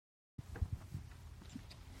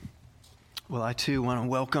Well, I too want to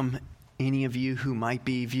welcome any of you who might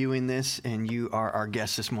be viewing this, and you are our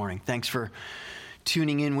guests this morning. Thanks for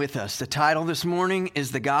tuning in with us. The title this morning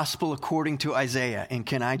is The Gospel According to Isaiah. And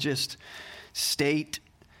can I just state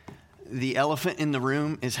the elephant in the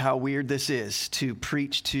room is how weird this is to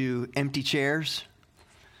preach to empty chairs.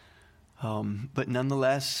 But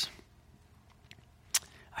nonetheless,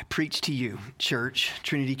 I preach to you, church,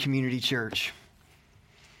 Trinity Community Church.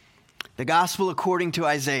 The Gospel According to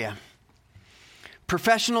Isaiah.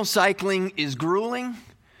 Professional cycling is grueling,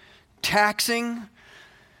 taxing.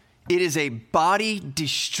 It is a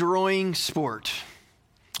body-destroying sport.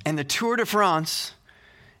 And the Tour de France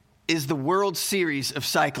is the World Series of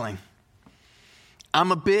cycling.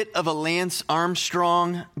 I'm a bit of a Lance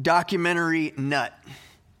Armstrong documentary nut.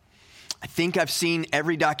 I think I've seen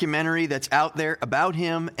every documentary that's out there about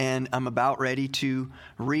him, and I'm about ready to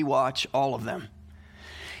rewatch all of them.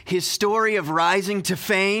 His story of rising to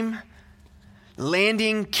fame,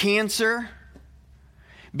 landing cancer,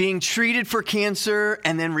 being treated for cancer,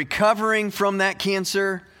 and then recovering from that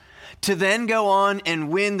cancer, to then go on and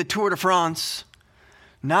win the Tour de France,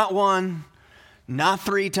 not one, not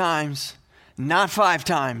 3 times, not 5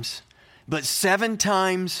 times, but 7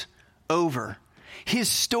 times over. His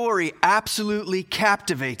story absolutely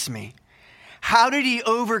captivates me. How did he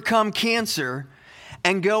overcome cancer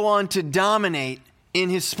and go on to dominate in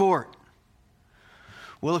his sport?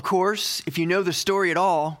 Well, of course, if you know the story at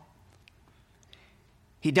all,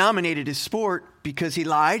 he dominated his sport because he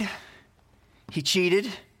lied, he cheated,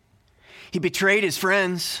 he betrayed his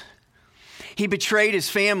friends, he betrayed his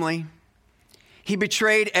family, he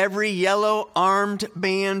betrayed every yellow armed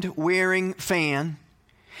band wearing fan,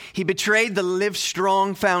 he betrayed the Live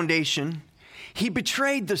Strong Foundation, he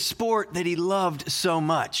betrayed the sport that he loved so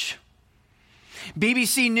much.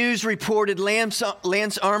 BBC News reported Lance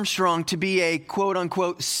Armstrong to be a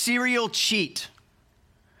quote-unquote serial cheat.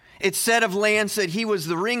 It said of Lance that he was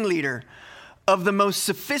the ringleader of the most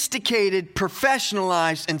sophisticated,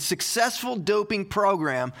 professionalized, and successful doping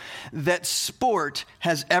program that sport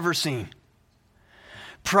has ever seen.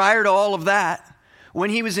 Prior to all of that, when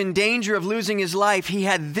he was in danger of losing his life, he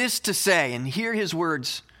had this to say, and hear his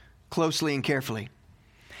words closely and carefully.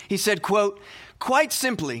 He said, quote, "Quite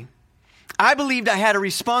simply, I believed I had a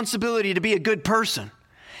responsibility to be a good person,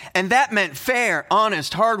 and that meant fair,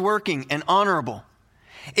 honest, hardworking, and honorable.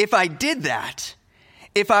 If I did that,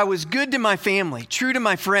 if I was good to my family, true to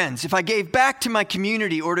my friends, if I gave back to my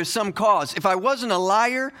community or to some cause, if I wasn't a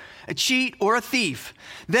liar, a cheat, or a thief,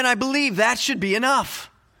 then I believe that should be enough.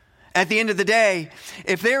 At the end of the day,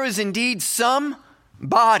 if there is indeed some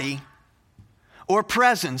body or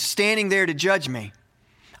presence standing there to judge me,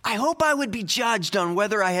 I hope I would be judged on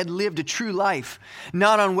whether I had lived a true life,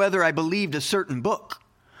 not on whether I believed a certain book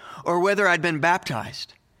or whether I'd been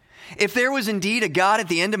baptized. If there was indeed a God at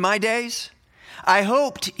the end of my days, I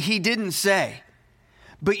hoped he didn't say,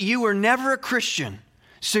 'But you were never a Christian,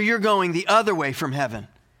 so you're going the other way from heaven.'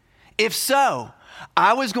 If so,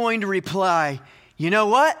 I was going to reply, 'You know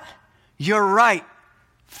what? You're right.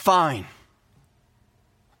 Fine.'"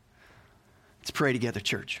 Let's pray together,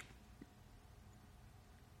 church.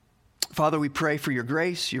 Father, we pray for your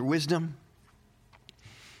grace, your wisdom.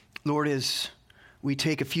 Lord, as we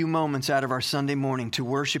take a few moments out of our Sunday morning to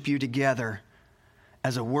worship you together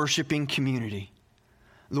as a worshiping community,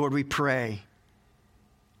 Lord, we pray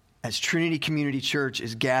as Trinity Community Church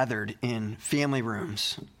is gathered in family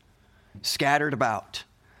rooms, scattered about,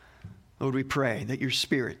 Lord, we pray that your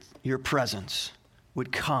Spirit, your presence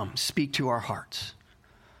would come, speak to our hearts.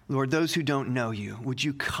 Lord, those who don't know you, would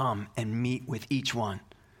you come and meet with each one?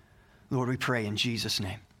 Lord, we pray in Jesus'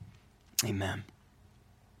 name. Amen.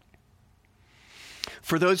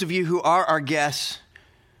 For those of you who are our guests,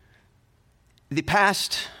 the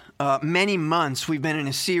past many months we've been in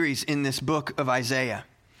a series in this book of Isaiah.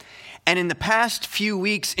 And in the past few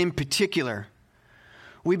weeks in particular,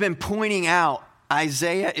 we've been pointing out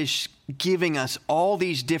Isaiah is giving us all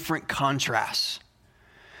these different contrasts.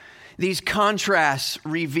 These contrasts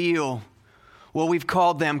reveal, well, we've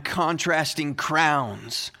called them contrasting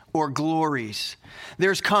crowns or glories.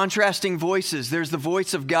 There's contrasting voices. There's the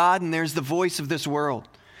voice of God and there's the voice of this world.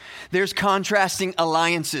 There's contrasting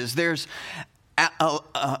alliances. There's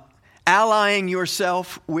allying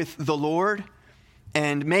yourself with the Lord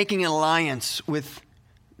and making an alliance with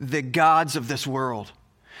the gods of this world.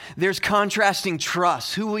 There's contrasting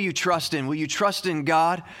trust. Who will you trust in? Will you trust in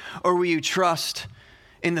God or will you trust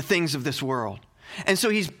in the things of this world? And so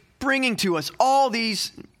he's bringing to us all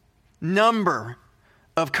these number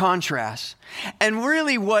of contrasts. And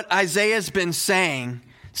really what Isaiah's been saying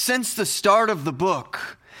since the start of the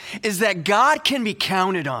book is that God can be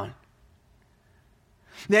counted on.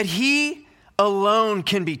 that he alone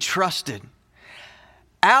can be trusted.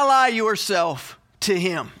 Ally yourself to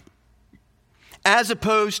him. As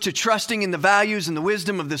opposed to trusting in the values and the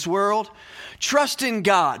wisdom of this world, trust in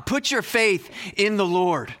God. Put your faith in the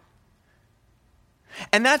Lord.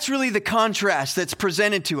 And that's really the contrast that's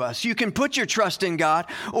presented to us. You can put your trust in God,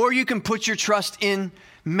 or you can put your trust in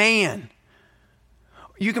man.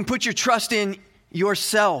 You can put your trust in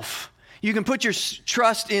yourself. You can put your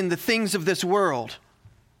trust in the things of this world.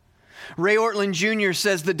 Ray Ortlund Jr.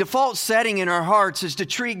 says the default setting in our hearts is to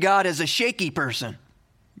treat God as a shaky person,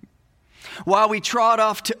 while we trot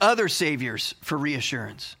off to other saviors for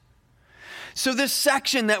reassurance. So this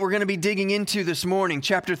section that we're going to be digging into this morning,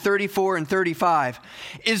 chapter 34 and 35,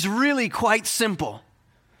 is really quite simple.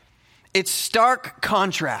 It's stark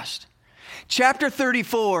contrast. Chapter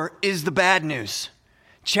 34 is the bad news.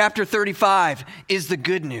 Chapter 35 is the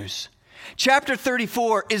good news. Chapter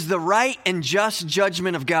 34 is the right and just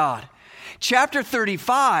judgment of God. Chapter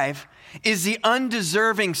 35 is the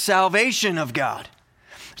undeserving salvation of God.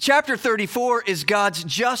 Chapter 34 is God's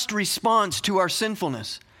just response to our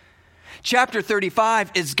sinfulness. Chapter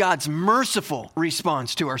 35 is God's merciful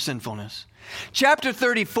response to our sinfulness. Chapter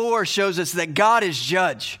 34 shows us that God is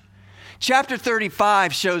judge. Chapter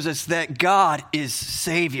 35 shows us that God is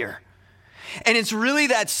Savior. And it's really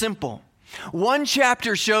that simple. One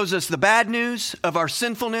chapter shows us the bad news of our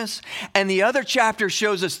sinfulness, and the other chapter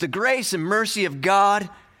shows us the grace and mercy of God,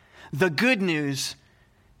 the good news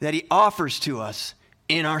that He offers to us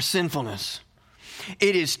in our sinfulness.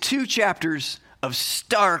 It is two chapters of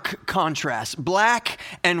stark contrast, black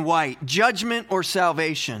and white, judgment or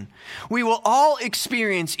salvation. We will all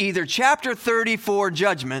experience either chapter 34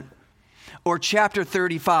 judgment or chapter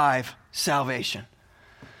 35 salvation.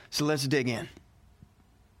 So let's dig in.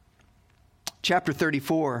 Chapter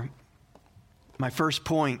 34, my first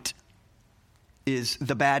point is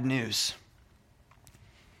the bad news.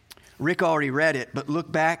 Rick already read it, but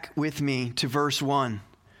look back with me to verse 1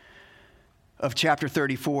 of chapter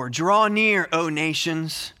 34. Draw near, O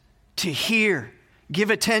nations, to hear.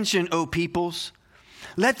 Give attention, O peoples.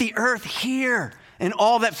 Let the earth hear and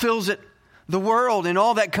all that fills it, the world and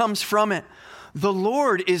all that comes from it. The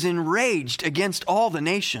Lord is enraged against all the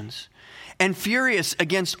nations and furious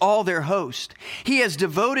against all their host. He has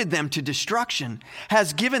devoted them to destruction,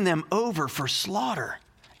 has given them over for slaughter.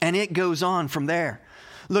 And it goes on from there.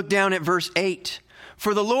 Look down at verse 8.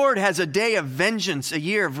 For the Lord has a day of vengeance, a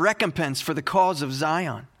year of recompense for the cause of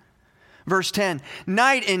Zion. Verse 10,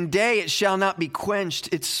 night and day it shall not be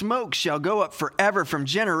quenched. Its smoke shall go up forever. From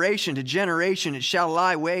generation to generation it shall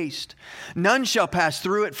lie waste. None shall pass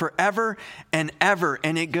through it forever and ever.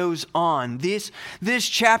 And it goes on. This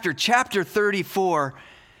chapter 34,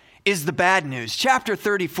 is the bad news. Chapter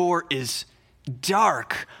 34 is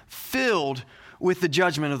dark, filled with the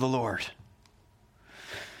judgment of the Lord.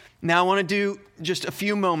 Now I want to do just a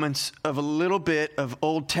few moments of a little bit of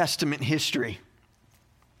Old Testament history.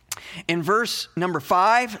 In verse number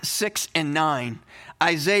 5, 6, and 9,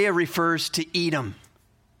 Isaiah refers to Edom.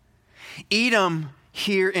 Edom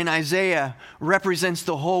here in Isaiah represents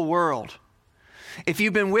the whole world. If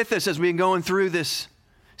you've been with us as we've been going through this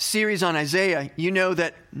series on Isaiah, you know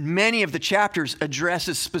that many of the chapters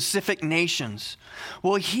addresses specific nations.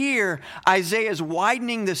 Well, here Isaiah is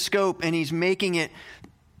widening the scope and he's making it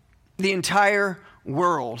the entire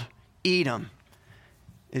world. Edom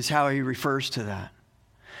is how he refers to that.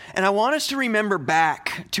 And I want us to remember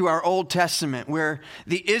back to our Old Testament where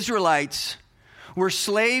the Israelites were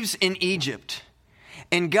slaves in Egypt.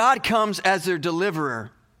 And God comes as their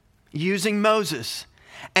deliverer using Moses.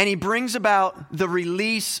 And he brings about the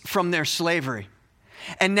release from their slavery.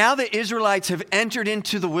 And now the Israelites have entered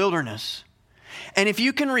into the wilderness. And if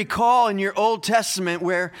you can recall in your Old Testament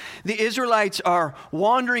where the Israelites are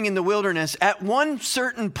wandering in the wilderness, at one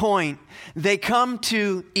certain point, they come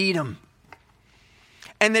to Edom.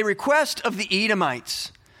 And they request of the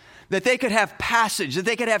Edomites that they could have passage, that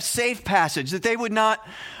they could have safe passage, that they would not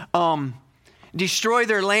destroy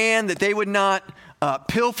their land, that they would not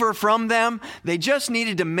pilfer from them. They just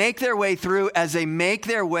needed to make their way through as they make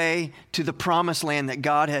their way to the promised land that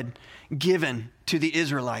God had given to the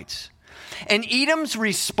Israelites. And Edom's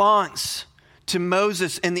response to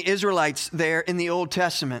Moses and the Israelites there in the Old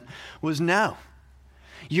Testament was, no,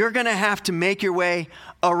 you're going to have to make your way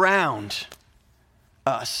around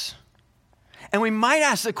us. And we might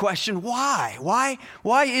ask the question, why?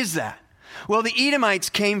 Why is that? Well, the Edomites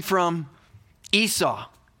came from Esau,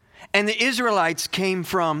 and the Israelites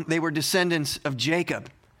they were descendants of Jacob.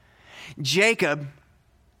 Jacob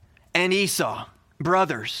and Esau,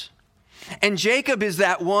 brothers. And Jacob is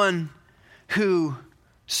that one who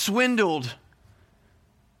swindled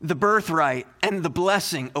the birthright and the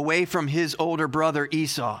blessing away from his older brother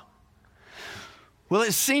Esau. Well,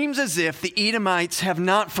 it seems as if the Edomites have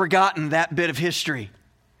not forgotten that bit of history.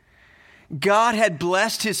 God had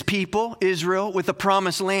blessed his people, Israel, with the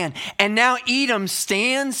promised land. And now Edom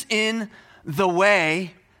stands in the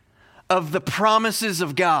way of the promises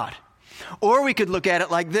of God. Or we could look at it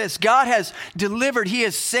like this. God has delivered, he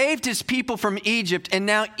has saved his people from Egypt, and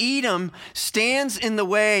now Edom stands in the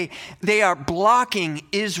way. They are blocking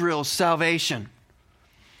Israel's salvation.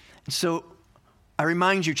 So I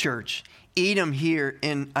remind you, church, Edom here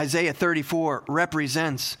in Isaiah 34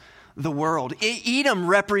 represents the world. Edom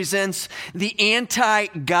represents the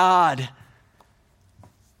anti-God,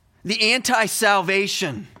 the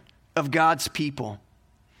anti-salvation of God's people.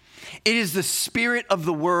 It is the spirit of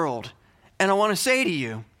the world. And I want to say to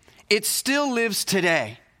you, it still lives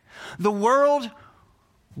today. The world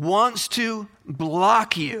wants to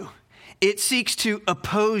block you. It seeks to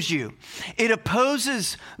oppose you. It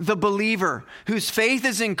opposes the believer whose faith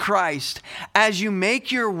is in Christ as you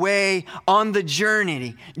make your way on the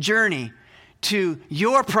journey to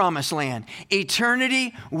your promised land,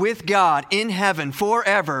 eternity with God in heaven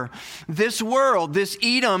forever. This world, this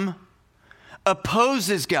Edom,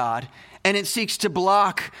 opposes God, and it seeks to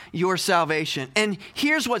block your salvation. And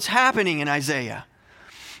here's what's happening in Isaiah.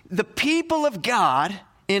 The people of God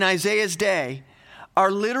in Isaiah's day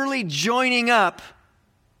are literally joining up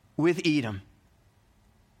with Edom.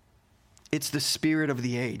 It's the spirit of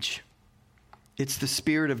the age. It's the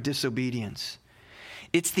spirit of disobedience.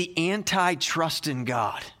 It's the anti-trust in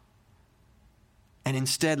God. And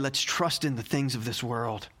instead, let's trust in the things of this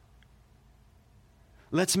world.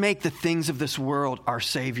 Let's make the things of this world our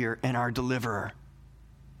Savior and our deliverer.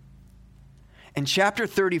 And chapter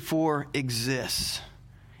 34 exists.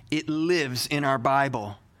 It lives in our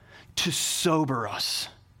Bible to sober us,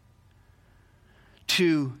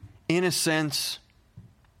 to, in a sense,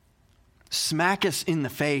 smack us in the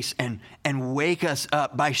face and wake us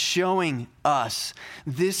up by showing us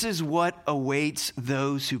this is what awaits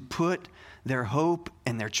those who put their hope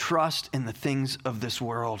and their trust in the things of this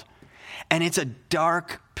world. And it's a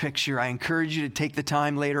dark picture. I encourage you to take the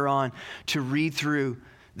time later on to read through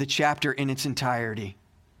the chapter in its entirety.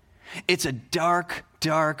 It's a dark,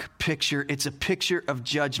 dark picture. It's a picture of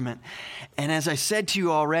judgment. And as I said to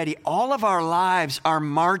you already, all of our lives are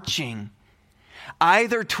marching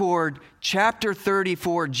either toward chapter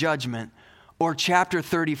 34 judgment or chapter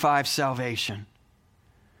 35 salvation.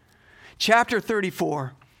 Chapter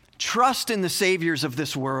 34, trust in the saviors of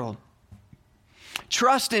this world.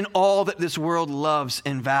 Trust in all that this world loves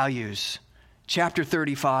and values. Chapter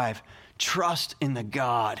 35, trust in the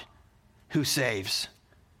God who saves.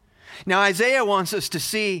 Now, Isaiah wants us to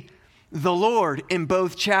see the Lord in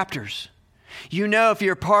both chapters. You know, if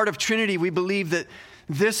you're part of Trinity, we believe that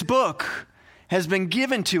this book has been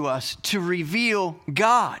given to us to reveal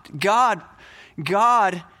God. God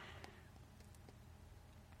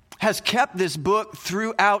has kept this book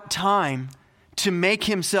throughout time to make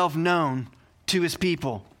himself known to his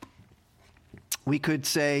people. We could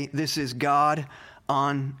say this is God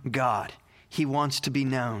on God. He wants to be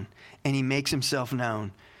known, and he makes himself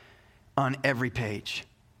known on every page.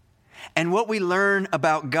 And what we learn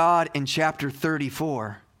about God in chapter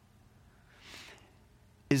 34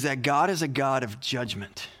 is that God is a God of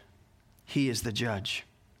judgment. He is the judge.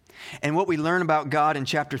 And what we learn about God in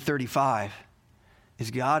chapter 35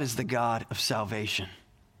 is God is the God of salvation.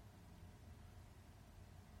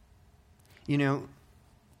 You know,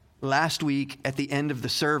 last week at the end of the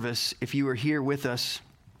service, if you were here with us,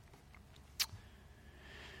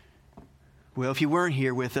 well, if you weren't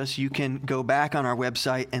here with us, you can go back on our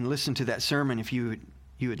website and listen to that sermon if you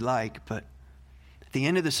would like. But at the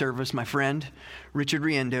end of the service, my friend, Richard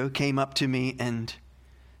Riendo, came up to me and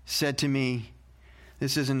said to me,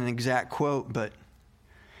 this isn't an exact quote, but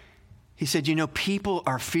he said, you know, people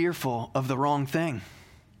are fearful of the wrong thing.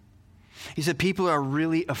 He said, people are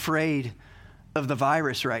really afraid of the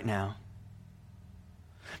virus right now.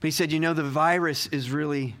 But he said, you know, the virus is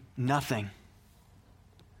really nothing.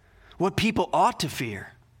 What people ought to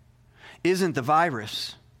fear isn't the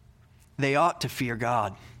virus. They ought to fear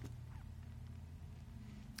God.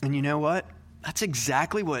 And you know what? That's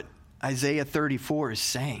exactly what Isaiah 34 is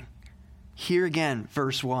saying. Here again,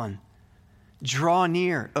 verse 1. Draw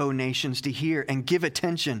near, O nations, to hear, and give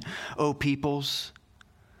attention, O peoples.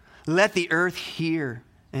 Let the earth hear,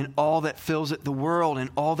 and all that fills it, the world and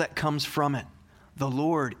all that comes from it. The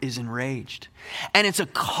Lord is enraged. And it's a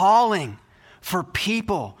calling for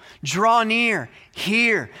people. Draw near,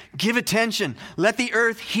 hear, give attention. Let the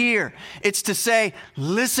earth hear. It's to say,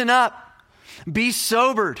 listen up, be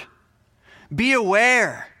sobered, be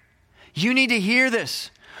aware. You need to hear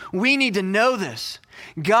this. We need to know this.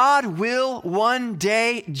 God will one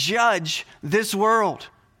day judge this world.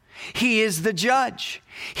 He is the judge.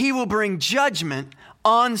 He will bring judgment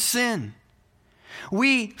on sin.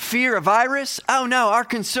 We fear a virus. Oh no, our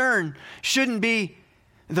concern shouldn't be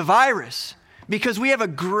the virus, because we have a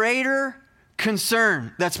greater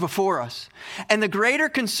concern that's before us. And the greater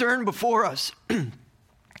concern before us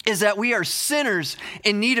is that we are sinners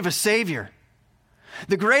in need of a Savior.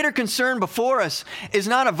 The greater concern before us is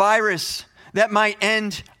not a virus that might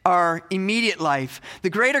end our immediate life. The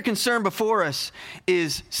greater concern before us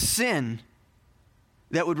is sin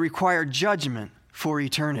that would require judgment for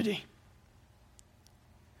eternity.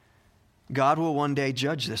 God will one day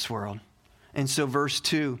judge this world. And so verse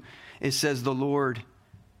 2, it says the Lord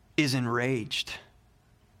is enraged.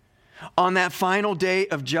 On that final day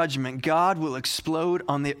of judgment, God will explode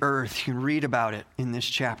on the earth. You can read about it in this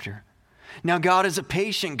chapter. Now, God is a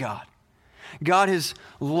patient God. God is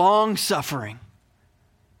long-suffering.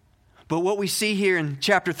 But what we see here in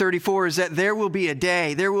chapter 34 is that there will be a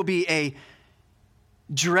day, there will be a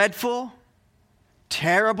dreadful,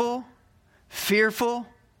 terrible, fearful,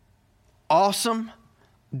 awesome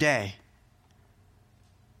day.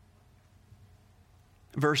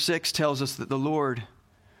 Verse 6 tells us that the Lord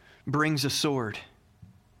brings a sword.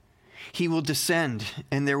 He will descend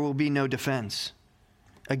and there will be no defense.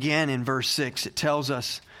 Again, in verse 6, it tells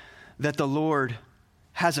us that the Lord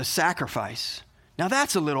has a sacrifice. Now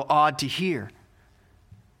that's a little odd to hear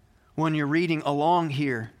when you're reading along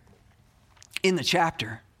here in the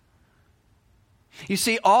chapter. You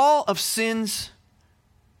see, all sins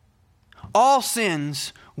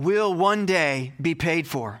will one day be paid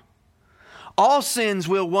for. All sins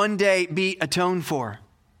will one day be atoned for.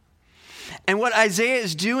 And what Isaiah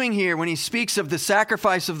is doing here when he speaks of the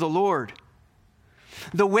sacrifice of the Lord,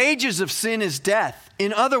 the wages of sin is death.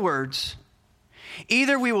 In other words,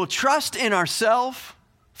 either we will trust in ourselves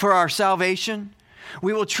for our salvation.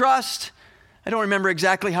 We will trust, I don't remember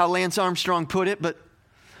exactly how Lance Armstrong put it, but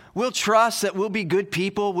we'll trust that we'll be good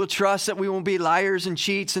people. We'll trust that we won't be liars and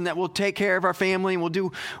cheats, and that we'll take care of our family and we'll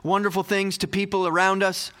do wonderful things to people around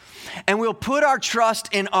us. And we'll put our trust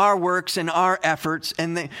in our works and our efforts,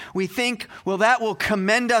 and we think, well, that will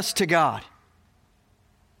commend us to God.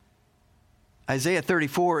 Isaiah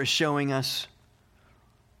 34 is showing us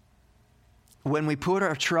when we put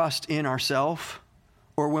our trust in ourselves,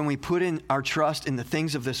 or when we put in our trust in the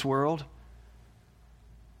things of this world,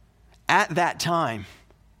 at that time,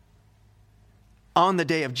 on the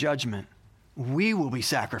day of judgment, we will be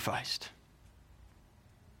sacrificed.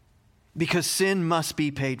 Because sin must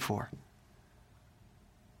be paid for.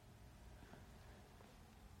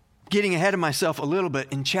 Getting ahead of myself a little bit,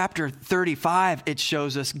 in chapter 35, it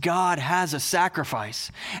shows us God has a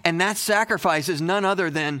sacrifice. And that sacrifice is none other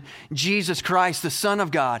than Jesus Christ, the Son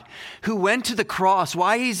of God, who went to the cross.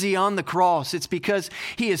 Why is he on the cross? It's because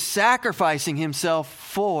he is sacrificing himself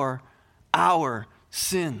for our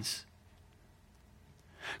sins.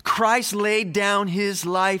 Christ laid down his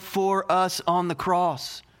life for us on the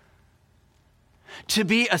cross to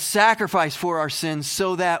be a sacrifice for our sins,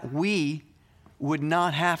 so that we would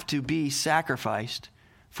not have to be sacrificed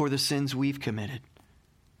for the sins we've committed.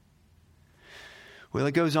 Well,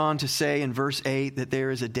 it goes on to say in verse 8 that there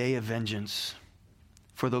is a day of vengeance.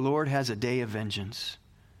 For the Lord has a day of vengeance.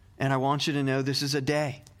 And I want you to know this is a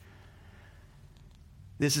day.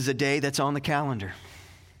 This is a day that's on the calendar.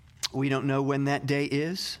 We don't know when that day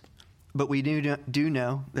is, but we do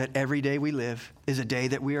know that every day we live is a day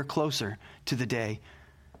that we are closer to the day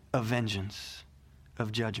of vengeance,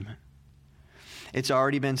 of judgment. It's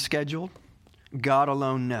already been scheduled. God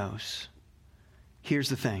alone knows. Here's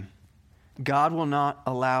the thing. God will not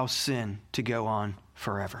allow sin to go on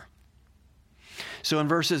forever. So in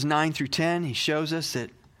verses 9 through 10, he shows us that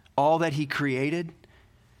all that he created,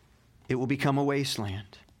 it will become a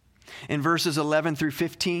wasteland. In verses 11 through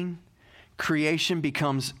 15, creation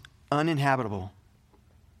becomes uninhabitable.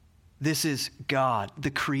 This is God,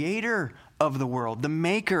 the creator of the world, the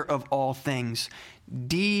maker of all things,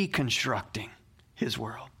 deconstructing his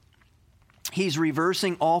world. He's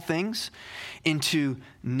reversing all things into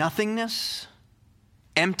nothingness,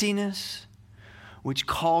 emptiness, which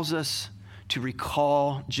calls us to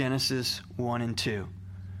recall Genesis 1 and 2.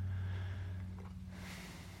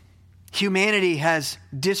 Humanity has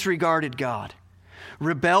disregarded God,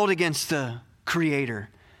 rebelled against the Creator,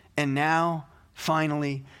 and now,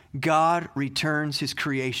 finally, God returns his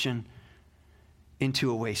creation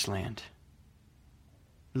into a wasteland.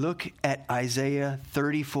 Look at Isaiah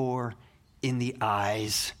 34 in the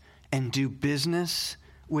eyes and do business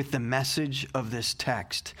with the message of this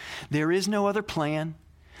text. There is no other plan.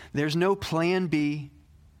 There's no plan B.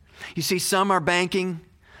 You see, some are banking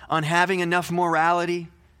on having enough morality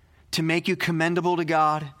to make you commendable to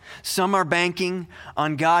God. Some are banking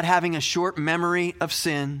on God having a short memory of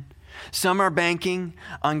sin. Some are banking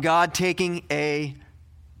on God taking a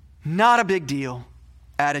not a big deal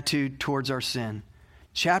attitude towards our sin.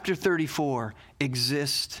 Chapter 34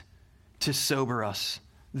 exists to sober us.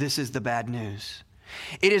 This is the bad news.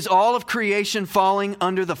 It is all of creation falling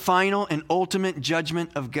under the final and ultimate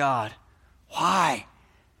judgment of God. Why?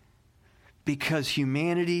 Because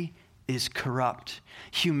humanity is corrupt.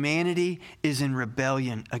 Humanity is in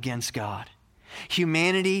rebellion against God.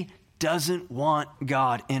 Humanity doesn't want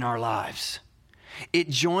God in our lives. It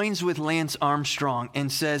joins with Lance Armstrong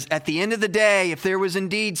and says, at the end of the day, if there was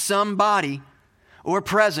indeed somebody or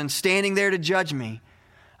presence standing there to judge me,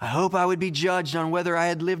 I hope I would be judged on whether I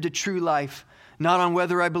had lived a true life, not on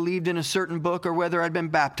whether I believed in a certain book or whether I'd been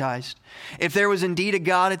baptized. If there was indeed a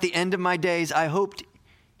God at the end of my days, I hoped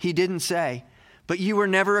he didn't say, but you were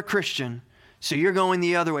never a Christian, so you're going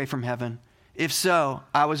the other way from heaven. If so,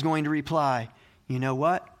 I was going to reply, you know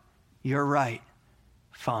what? You're right.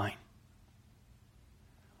 Fine.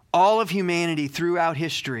 All of humanity throughout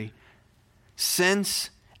history, since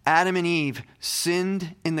Adam and Eve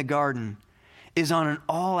sinned in the garden, is on an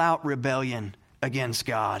all-out rebellion against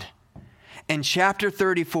God. And chapter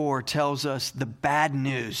 34 tells us the bad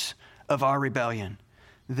news of our rebellion.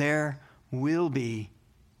 There will be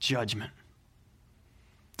judgment.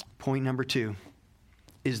 Point number 2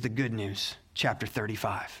 is the good news, chapter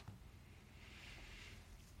 35.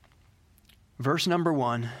 Verse number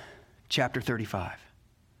 1, chapter 35.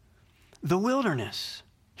 The wilderness,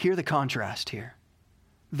 hear the contrast here.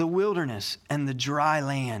 The wilderness and the dry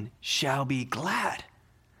land shall be glad.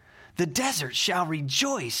 The desert shall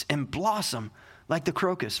rejoice and blossom like the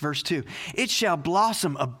crocus. Verse 2, it shall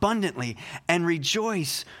blossom abundantly and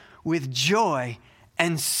rejoice with joy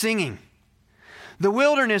and singing. The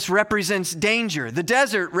wilderness represents danger. The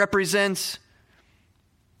desert represents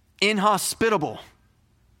inhospitable.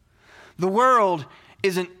 The world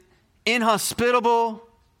is an inhospitable,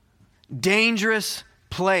 dangerous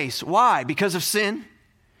place. Why? Because of sin.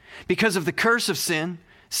 Because of the curse of sin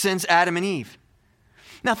since Adam and Eve.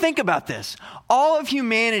 Now think about this. All of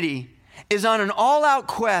humanity is on an all-out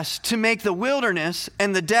quest to make the wilderness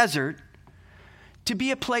and the desert to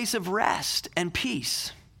be a place of rest and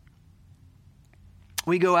peace.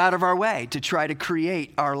 We go out of our way to try to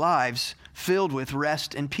create our lives filled with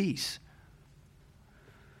rest and peace.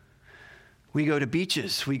 We go to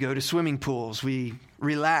beaches, we go to swimming pools, we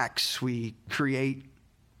relax, we create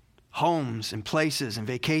homes and places and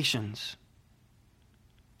vacations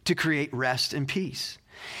to create rest and peace.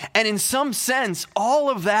 And in some sense, all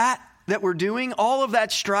of that we're doing, all of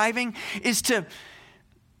that striving is to,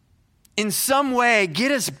 in some way,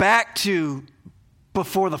 get us back to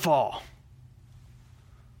before the fall.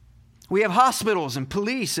 We have hospitals and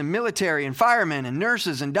police and military and firemen and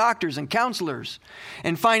nurses and doctors and counselors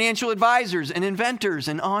and financial advisors and inventors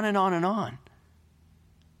and on and on and on.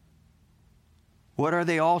 What are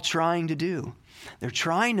they all trying to do? They're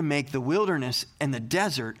trying to make the wilderness and the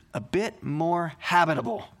desert a bit more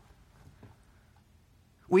habitable.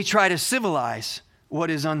 We try to civilize what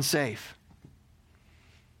is unsafe.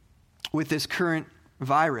 With this current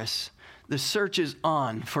virus, the search is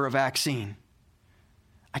on for a vaccine.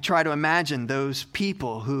 I try to imagine those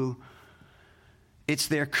people who it's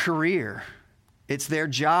their career, it's their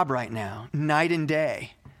job right now, night and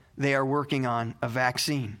day, they are working on a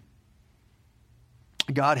vaccine.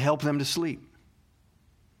 God help them to sleep.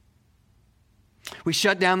 We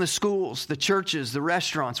shut down the schools, the churches, the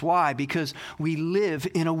restaurants. Why? Because we live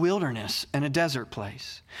in a wilderness and a desert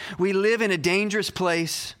place. We live in a dangerous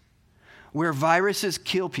place where viruses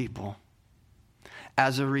kill people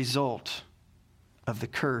as a result of the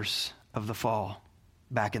curse of the fall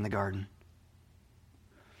back in the garden.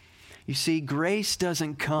 You see, grace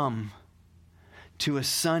doesn't come to a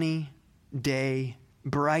sunny day,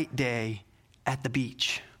 bright day at the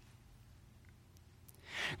beach.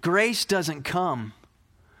 Grace doesn't come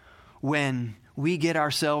when we get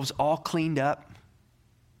ourselves all cleaned up.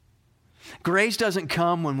 Grace doesn't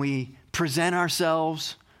come when we present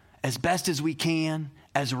ourselves as best as we can,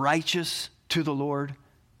 as righteous to the Lord.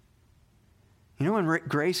 You know when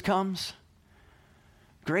grace comes?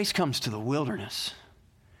 Grace comes to the wilderness,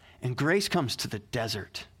 and grace comes to the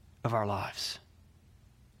desert of our lives.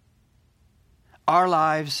 Our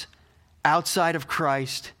lives outside of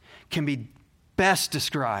Christ can be best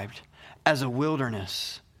described as a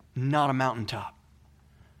wilderness, not a mountaintop.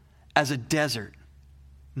 As a desert,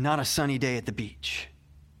 not a sunny day at the beach.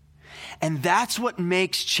 And that's what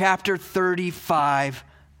makes chapter 35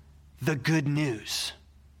 the good news.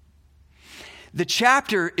 The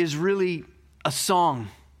chapter is really a song.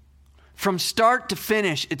 From start to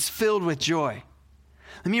finish, it's filled with joy.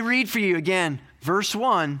 Let me read for you again, verse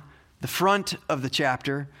 1, the front of the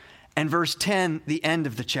chapter, and verse 10, the end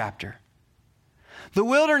of the chapter. The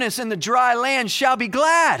wilderness and the dry land shall be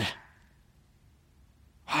glad.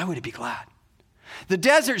 Why would it be glad? The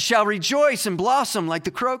desert shall rejoice and blossom like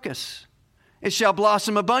the crocus. It shall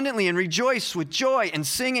blossom abundantly and rejoice with joy and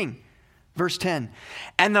singing. Verse 10,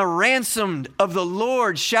 and the ransomed of the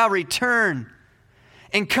Lord shall return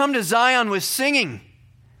and come to Zion with singing.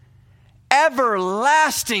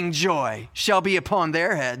 Everlasting joy shall be upon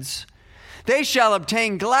their heads. They shall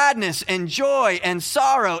obtain gladness and joy, and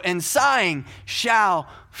sorrow and sighing shall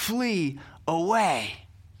flee away.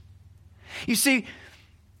 You see,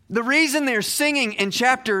 the reason they're singing in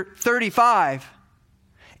chapter 35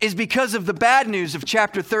 is because of the bad news of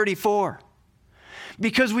chapter 34.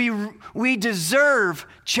 Because we deserve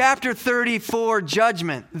chapter 34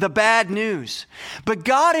 judgment, the bad news. But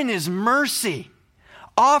God in His mercy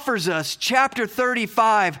offers us chapter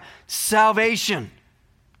 35 salvation.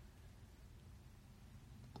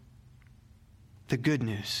 The good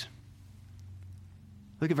news.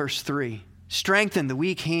 Look at verse 3. Strengthen the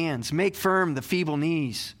weak hands, make firm the feeble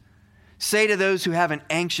knees. Say to those who have an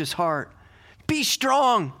anxious heart, be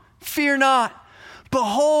strong, fear not.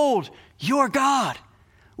 Behold, your God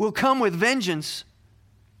will come with vengeance.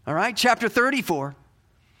 All right, chapter 34.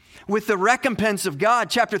 With the recompense of God,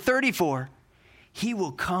 chapter 34. He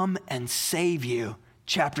will come and save you,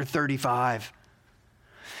 chapter 35.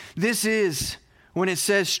 This is when it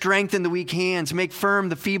says strengthen the weak hands, make firm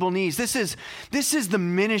the feeble knees. This is the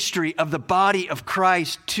ministry of the body of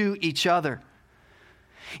Christ to each other.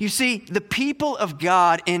 You see, the people of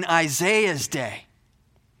God in Isaiah's day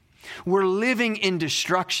were living in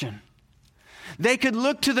destruction. They could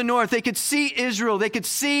look to the north. They could see Israel. They could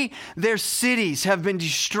see their cities have been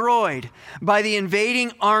destroyed by the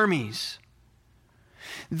invading armies.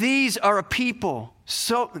 These are a people,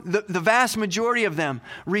 so the vast majority of them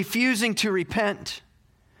refusing to repent.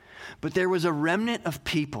 But there was a remnant of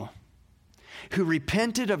people who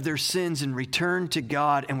repented of their sins and returned to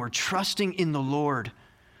God and were trusting in the Lord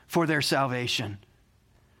for their salvation.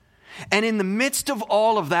 And in the midst of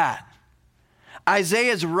all of that,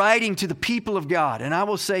 Isaiah is writing to the people of God, and I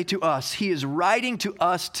will say to us, he is writing to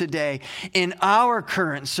us today in our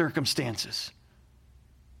current circumstances.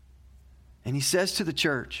 And he says to the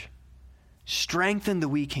church, strengthen the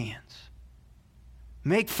weak hands,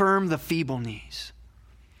 make firm the feeble knees.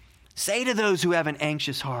 Say to those who have an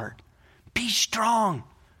anxious heart, be strong,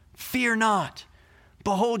 fear not,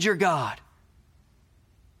 behold your God.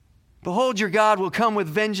 Behold, your God will come with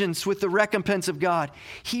vengeance, with the recompense of God.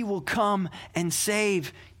 He will come and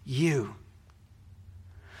save you.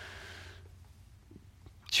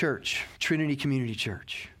 Church, Trinity Community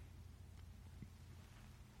Church,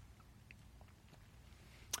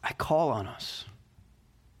 I call on us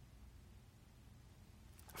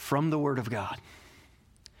from the Word of God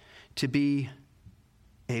to be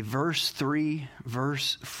a verse 3,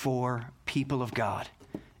 verse 4 people of God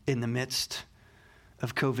in the midst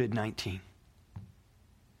of COVID-19.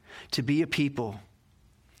 To be a people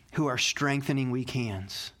who are strengthening weak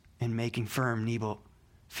hands and making firm,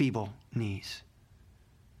 feeble knees.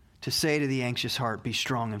 To say to the anxious heart, be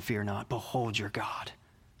strong and fear not. Behold your God.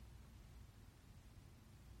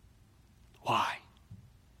 Why?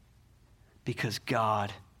 Because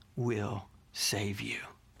God will save you.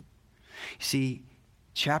 See,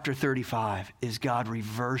 chapter 35 is God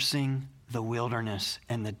reversing the wilderness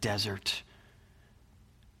and the desert.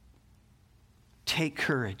 Take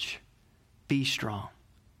courage, be strong.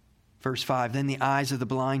 Verse 5, then the eyes of the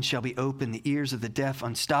blind shall be opened, the ears of the deaf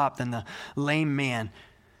unstopped, and the lame man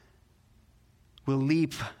will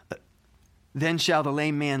leap. Then shall the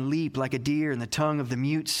lame man leap like a deer, and the tongue of the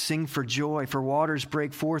mute sing for joy, for waters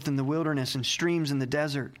break forth in the wilderness and streams in the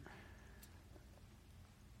desert.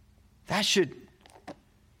 That should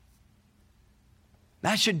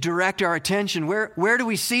direct our attention. Where do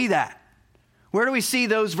we see that? Where do we see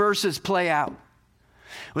those verses play out?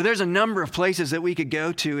 Well, there's a number of places that we could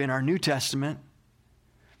go to in our New Testament,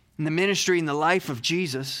 in the ministry and the life of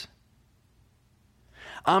Jesus.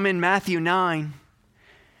 I'm in Matthew 9.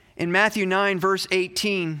 In Matthew 9, verse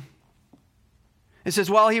 18, it says,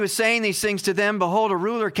 while he was saying these things to them, behold, a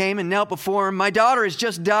ruler came and knelt before him. My daughter has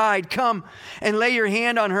just died. Come and lay your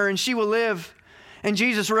hand on her, and she will live. And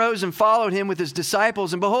Jesus rose and followed him with his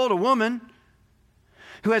disciples. And behold, a woman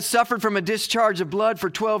who had suffered from a discharge of blood for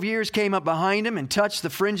 12 years came up behind him and touched the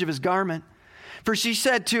fringe of his garment. For she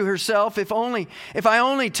said to herself, if I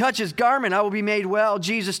only touch his garment, I will be made well.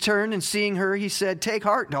 Jesus turned, and seeing her, he said, take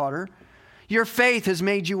heart, daughter. Your faith has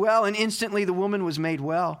made you well. And instantly the woman was made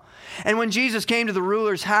well. And when Jesus came to the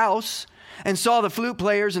ruler's house and saw the flute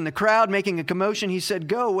players and the crowd making a commotion, he said,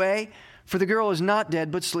 go away, for the girl is not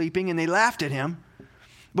dead but sleeping. And they laughed at him.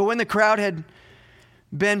 But when the crowd had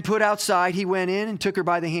been put outside, he went in and took her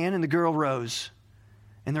by the hand, and the girl rose.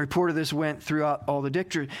 And the report of this went throughout all the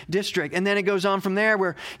district. And then it goes on from there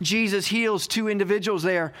where Jesus heals two individuals.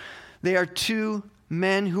 They are two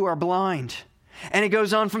men who are blind. And it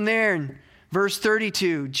goes on from there. In verse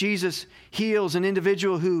 32, Jesus heals an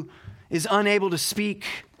individual who is unable to speak.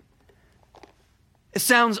 It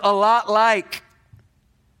sounds a lot like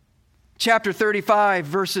chapter 35,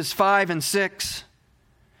 verses 5 and 6.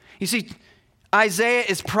 You see, Isaiah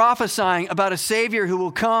is prophesying about a Savior who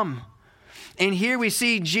will come. And here we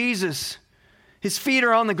see Jesus. His feet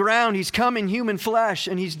are on the ground. He's come in human flesh,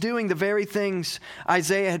 and he's doing the very things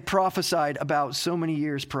Isaiah had prophesied about so many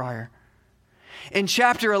years prior. In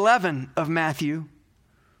chapter 11 of Matthew,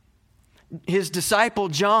 his disciple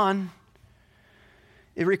John,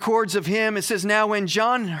 it records of him, it says, now when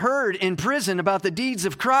John heard in prison about the deeds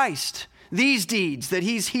of Christ, these deeds, that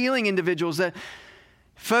he's healing individuals, that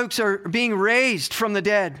folks are being raised from the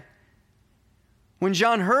dead. When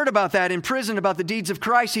John heard about that in prison, about the deeds of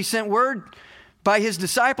Christ, he sent word by his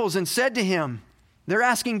disciples and said to him, they're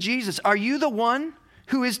asking Jesus, are you the one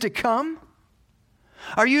who is to come?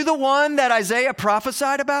 Are you the one that Isaiah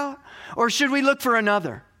prophesied about? Or should we look for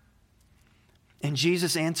another? And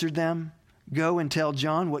Jesus answered them, go and tell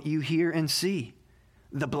John what you hear and see.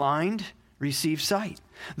 The blind receive sight.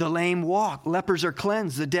 The lame walk. Lepers are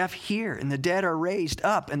cleansed. The deaf hear. And the dead are raised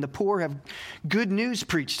up. And the poor have good news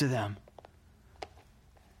preached to them.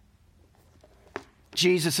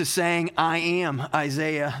 Jesus is saying, I am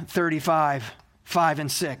Isaiah 35, 5 and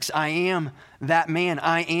 6. I am that man.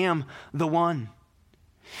 I am the one.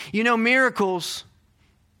 You know, miracles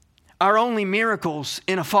are only miracles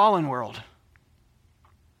in a fallen world.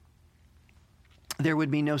 There would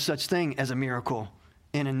be no such thing as a miracle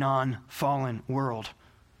in a non-fallen world.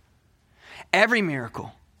 Every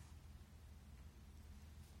miracle,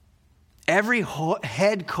 every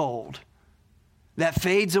head cold that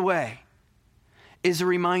fades away is a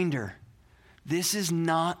reminder, this is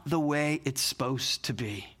not the way it's supposed to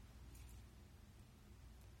be.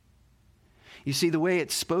 You see, the way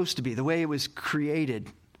it's supposed to be, the way it was created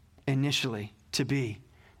initially to be,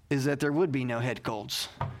 is that there would be no head colds.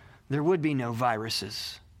 There would be no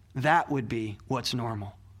viruses. That would be what's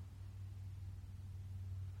normal.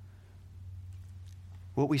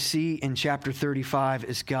 What we see in chapter 35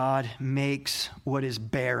 is God makes what is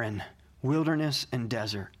barren, wilderness and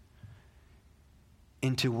desert,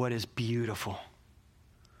 into what is beautiful.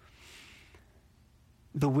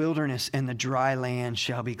 The wilderness and the dry land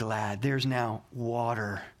shall be glad. There's now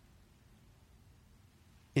water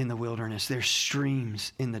in the wilderness. There's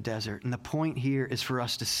streams in the desert. And the point here is for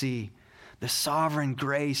us to see the sovereign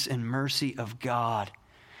grace and mercy of God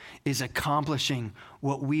is accomplishing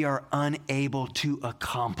what we are unable to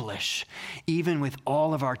accomplish. Even with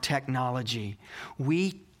all of our technology,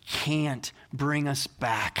 we can't bring us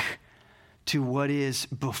back to what is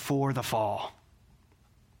before the fall.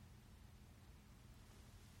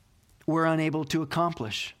 We're unable to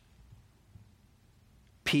accomplish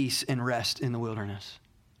peace and rest in the wilderness.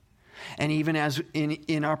 And even as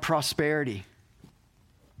in our prosperity,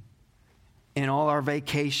 in all our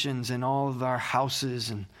vacations and all of our houses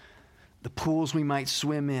and the pools we might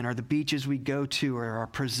swim in or the beaches we go to or our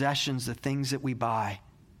possessions, the things that we buy,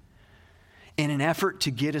 in an effort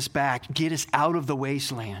to get us back, get us out of the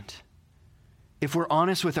wasteland, if we're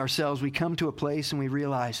honest with ourselves, we come to a place and we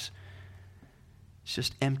realize it's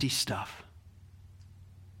just empty stuff.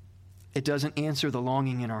 It doesn't answer the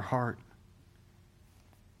longing in our heart.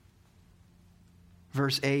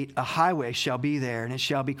 Verse 8, a highway shall be there, and it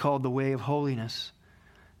shall be called the way of holiness.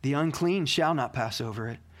 The unclean shall not pass over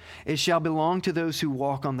it. It shall belong to those who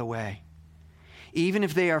walk on the way. Even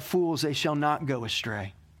if they are fools, they shall not go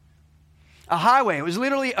astray. A highway, it was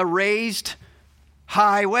literally a raised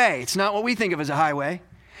highway. It's not what we think of as a highway.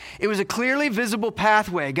 It was a clearly visible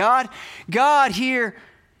pathway. God here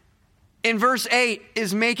in verse 8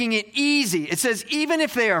 is making it easy. It says, even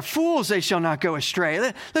if they are fools, they shall not go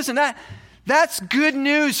astray. Listen, that's good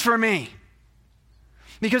news for me.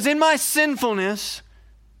 Because in my sinfulness,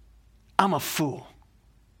 I'm a fool.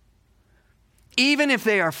 Even if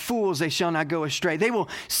they are fools, they shall not go astray. They will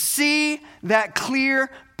see that clear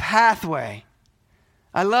pathway.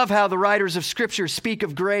 I love how the writers of Scripture speak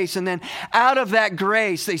of grace, and then out of that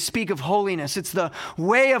grace, they speak of holiness. It's the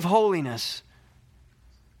way of holiness.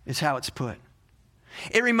 is how it's put.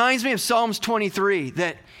 It reminds me of Psalms 23,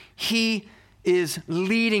 that he is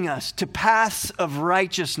leading us to paths of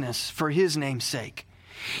righteousness for his name's sake.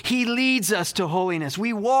 He leads us to holiness.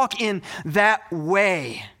 We walk in that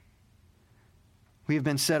way. We have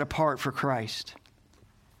been set apart for Christ.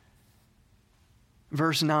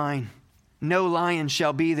 Verse 9, no lion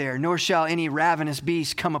shall be there, nor shall any ravenous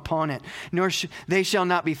beast come upon it, they shall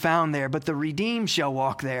not be found there, but the redeemed shall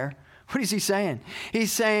walk there. What is he saying?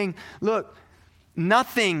 He's saying, look,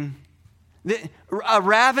 nothing, a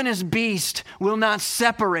ravenous beast will not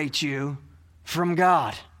separate you from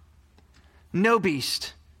God. No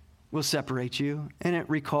beast will separate you. And it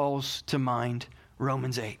recalls to mind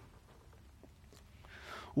Romans 8.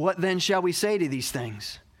 What then shall we say to these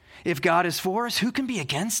things? If God is for us, who can be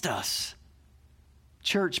against us?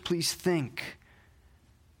 Church, please think.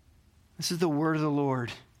 This is the word of the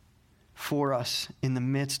Lord for us in the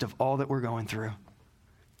midst of all that we're going through.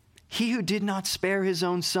 He who did not spare his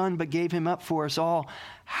own son, but gave him up for us all,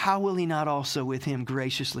 how will he not also with him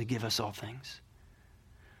graciously give us all things?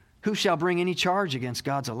 Who shall bring any charge against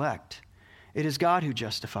God's elect? It is God who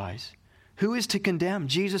justifies. Who is to condemn?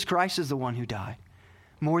 Jesus Christ is the one who died.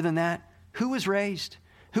 More than that, who was raised?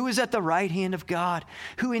 Who is at the right hand of God?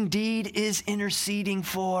 Who indeed is interceding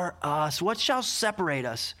for us? What shall separate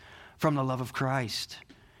us from the love of Christ?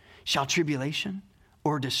 Shall tribulation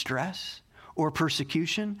or distress or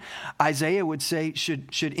persecution? Isaiah would say,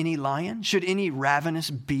 should any lion, should any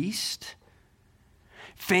ravenous beast,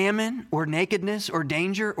 famine or nakedness or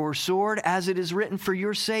danger or sword, as it is written, for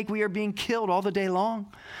your sake we are being killed all the day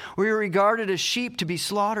long. We are regarded as sheep to be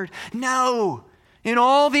slaughtered. No, in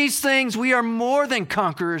all these things we are more than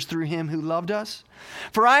conquerors through him who loved us.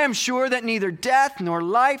 For I am sure that neither death, nor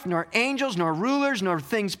life, nor angels, nor rulers, nor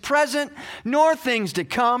things present, nor things to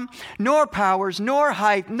come, nor powers, nor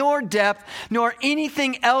height, nor depth, nor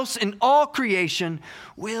anything else in all creation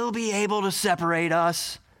will be able to separate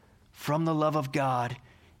us from the love of God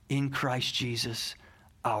in Christ Jesus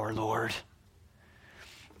our Lord.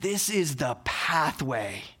 This is the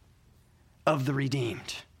pathway of the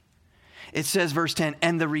redeemed. It says, verse 10,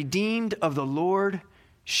 and the redeemed of the Lord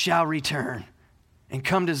shall return and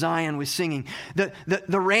come to Zion with singing.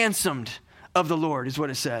 The ransomed of the Lord is what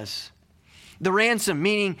it says. The ransom,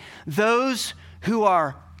 meaning those who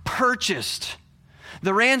are purchased.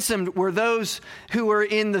 The ransomed were those who were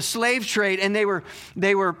in the slave trade, and they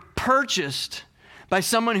were purchased by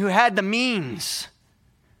someone who had the means.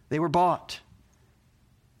 They were bought.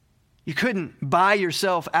 You couldn't buy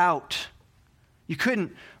yourself out. You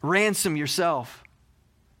couldn't ransom yourself.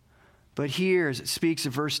 But here, as it speaks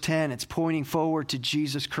of verse 10, it's pointing forward to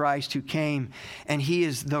Jesus Christ who came, and he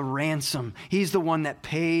is the ransom. He's the one that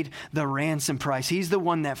paid the ransom price. He's the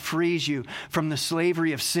one that frees you from the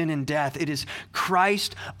slavery of sin and death. It is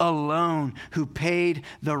Christ alone who paid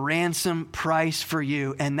the ransom price for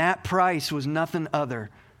you, and that price was nothing other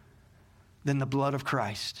than the blood of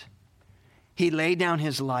Christ. He laid down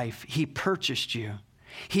his life. He purchased you.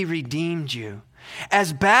 He redeemed you.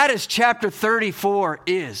 As bad as chapter 34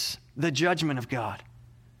 is, the judgment of God,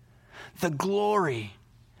 the glory,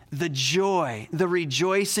 the joy, the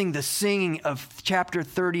rejoicing, the singing of chapter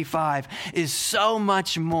 35 is so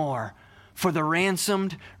much more for the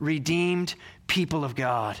ransomed, redeemed people of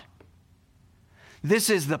God. This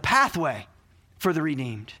is the pathway for the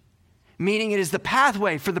redeemed, meaning it is the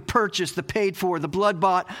pathway for the purchased, the paid for, the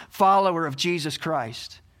blood-bought follower of Jesus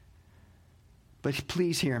Christ. But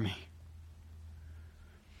please hear me.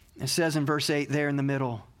 It says in verse 8 there in the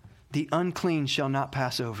middle, the unclean shall not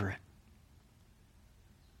pass over it.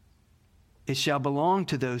 It shall belong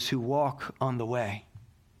to those who walk on the way.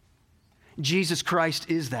 Jesus Christ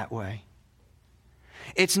is that way.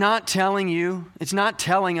 It's not telling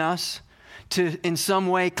us to in some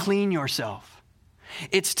way clean yourself.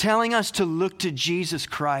 It's telling us to look to Jesus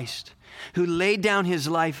Christ, who laid down his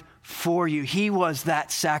life for you. He was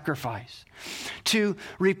that sacrifice. To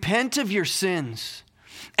repent of your sins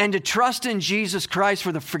and to trust in Jesus Christ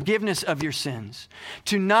for the forgiveness of your sins.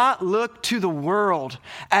 To not look to the world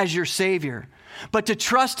as your Savior, but to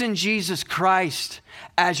trust in Jesus Christ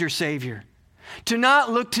as your Savior. To not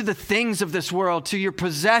look to the things of this world, to your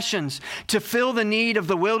possessions, to fill the need of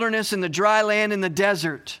the wilderness and the dry land and the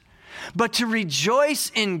desert, but to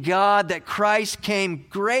rejoice in God that Christ came,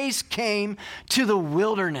 grace came to the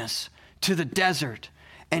wilderness, to the desert,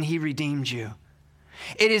 and he redeemed you.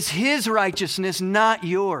 It is his righteousness, not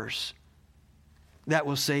yours, that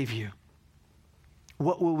will save you.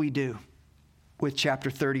 What will we do with chapter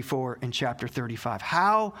 34 and chapter 35?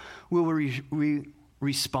 How will we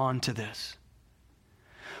respond to this?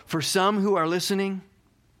 For some who are listening,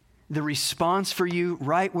 the response for you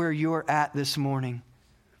right where you're at this morning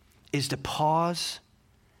is to pause.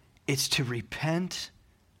 It's to repent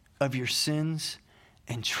of your sins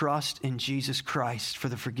and trust in Jesus Christ for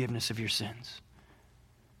the forgiveness of your sins.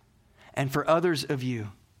 And for others of you,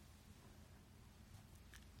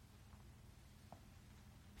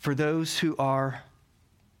 for those who are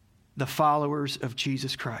the followers of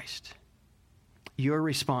Jesus Christ, your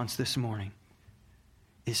response this morning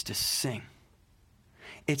is to sing.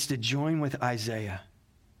 It's to join with Isaiah.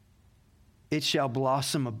 It shall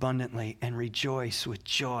blossom abundantly and rejoice with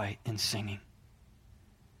joy in singing.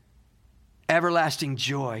 Everlasting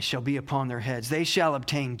joy shall be upon their heads. They shall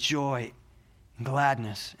obtain joy and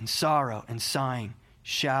gladness, and sorrow and sighing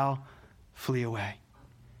shall flee away.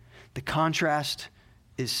 The contrast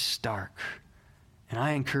is stark. And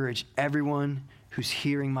I encourage everyone who's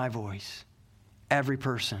hearing my voice, every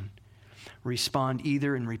person, respond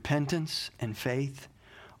either in repentance and faith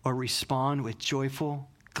or respond with joyful,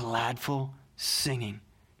 gladful singing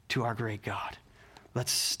to our great God.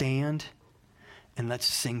 Let's stand and let's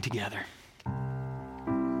sing together.